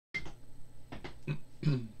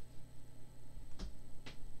Hi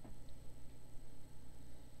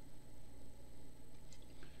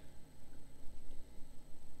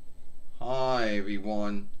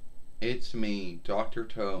everyone, it's me, Dr.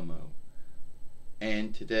 Tomoe,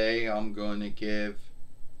 and today I'm going to give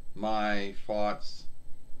my thoughts,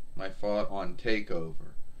 my thought on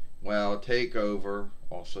Takeover. Well, Takeover,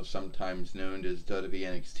 also sometimes known as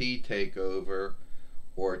WNXT Takeover,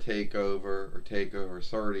 or Takeover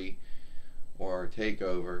 30, or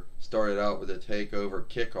Takeover, started out with a Takeover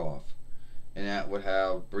kickoff, and that would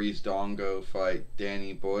have Breezango fight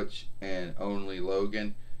Danny Butch and Only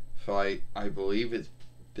Logan fight. I believe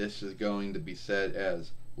this is going to be said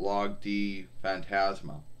as Log D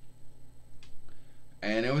Phantasma,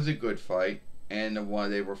 and it was a good fight. And the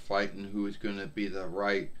one they were fighting who was going to be the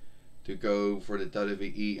right to go for the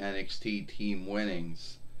WWE NXT team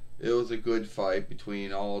winnings. It was a good fight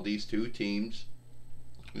between all these two teams.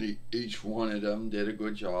 Each one of them did a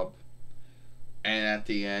good job, and at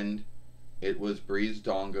the end, it was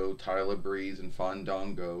Breezango, Tyler Breeze, and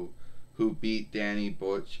Fandango who beat Danny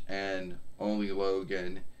Butch and Only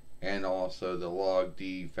Logan, and also the Log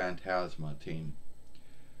D Phantasma team.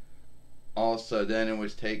 Also, then it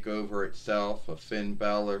was Takeover itself of Finn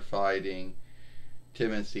Balor fighting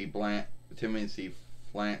Timothy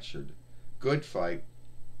Blanchard. Good fight,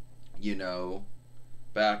 you know,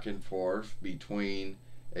 back and forth between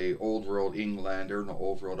a old world Englander and an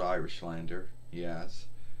old world Irishlander. Yes,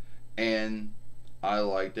 and I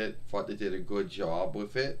liked it. Thought they did a good job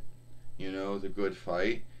with it. You know, it was a good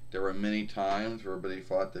fight. There were many times where everybody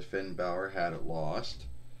thought that Finn Balor had it lost.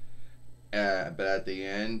 But at the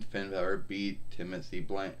end, Finn Balor beat Timothy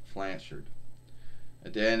Blanchard.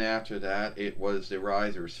 And then after that, it was the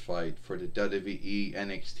Risers fight for the WWE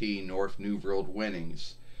NXT North New World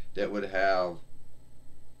winnings that would have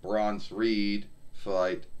Bronze Reed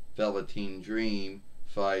fight Velveteen Dream,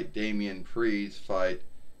 fight Damian Priest, fight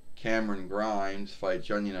Cameron Grimes, fight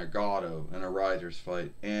Johnny Nagato in a Risers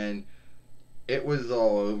fight. And it was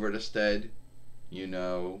all over the stead, you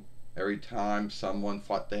know. Every time someone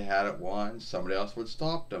thought they had it won, somebody else would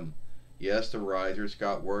stop them. Yes, the Risers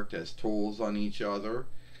got worked as tools on each other.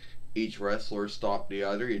 Each wrestler stopped the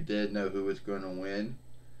other. You did know who was going to win.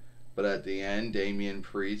 But at the end, Damian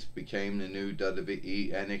Priest became the new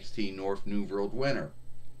WWE NXT North New World winner,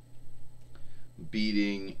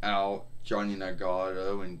 beating out Johnny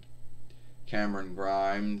Nagato and Cameron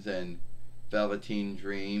Grimes and Velveteen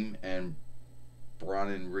Dream and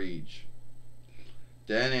Bronson Reed.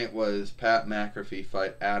 Then it was Pat McAfee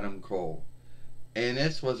fight Adam Cole. And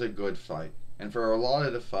this was a good fight. And for a lot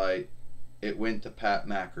of the fight, it went to Pat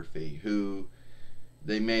McAfee, who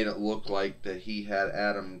they made it look like that he had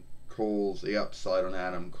the upside on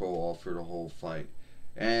Adam Cole all through the whole fight.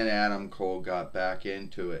 And Adam Cole got back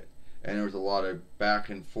into it. And there was a lot of back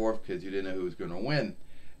and forth because you didn't know who was going to win.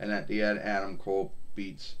 And at the end, Adam Cole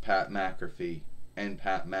beats Pat McAfee. And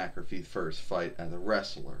Pat McAfee's first fight as a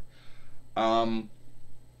wrestler. Then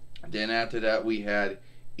after that, we had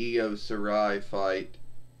Io Shirai fight,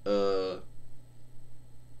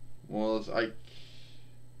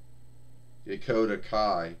 Dakota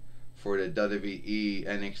Kai for the WWE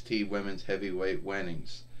NXT Women's Heavyweight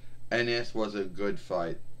winnings. And this was a good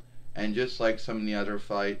fight. And just like some of the other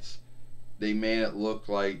fights, they made it look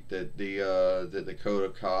like that the Dakota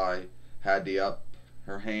Kai had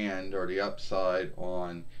her hand or the upside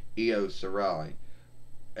on Io Shirai.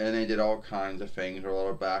 And they did all kinds of things, a lot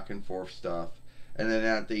of back and forth stuff. And then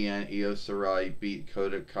at the end, Io Shirai beat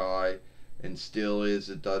Dakota Kai and still is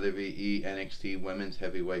the WWE NXT Women's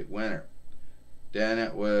Heavyweight winner. Then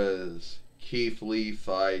it was Keith Lee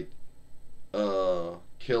fight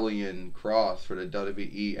Killian Cross for the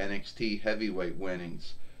WWE NXT Heavyweight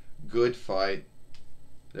winnings. Good fight.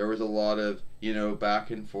 There was a lot of,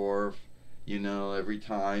 back and forth. Every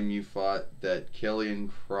time you thought that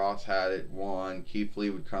Killian Cross had it won, Keith Lee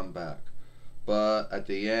would come back. But at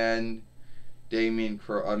the end, Killian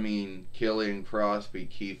Cross beat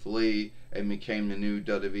Keith Lee and became the new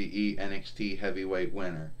WWE NXT Heavyweight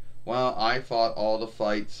winner. Well, I thought all the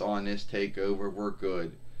fights on this takeover were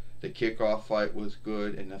good. The kickoff fight was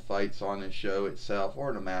good, and the fights on the show itself,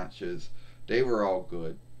 or the matches, they were all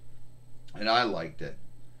good. And I liked it.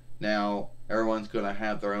 Now, everyone's going to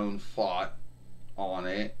have their own thought on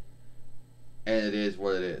it, and it is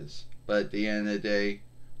what it is. But at the end of the day,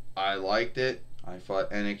 I liked it. I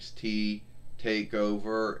thought NXT Takeover,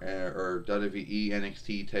 or WWE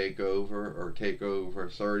NXT Takeover, or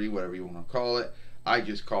Takeover 30, whatever you want to call it. I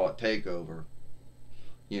just call it Takeover.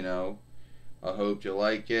 I hope you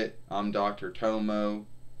like it. I'm Dr. Tomoe.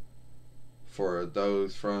 For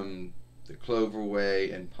those from the Clover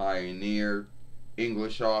Way and Pioneer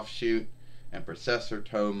English offshoot, and Professor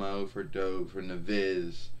Tomoe from the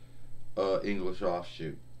Viz English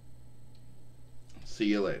offshoot. See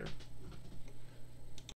you later.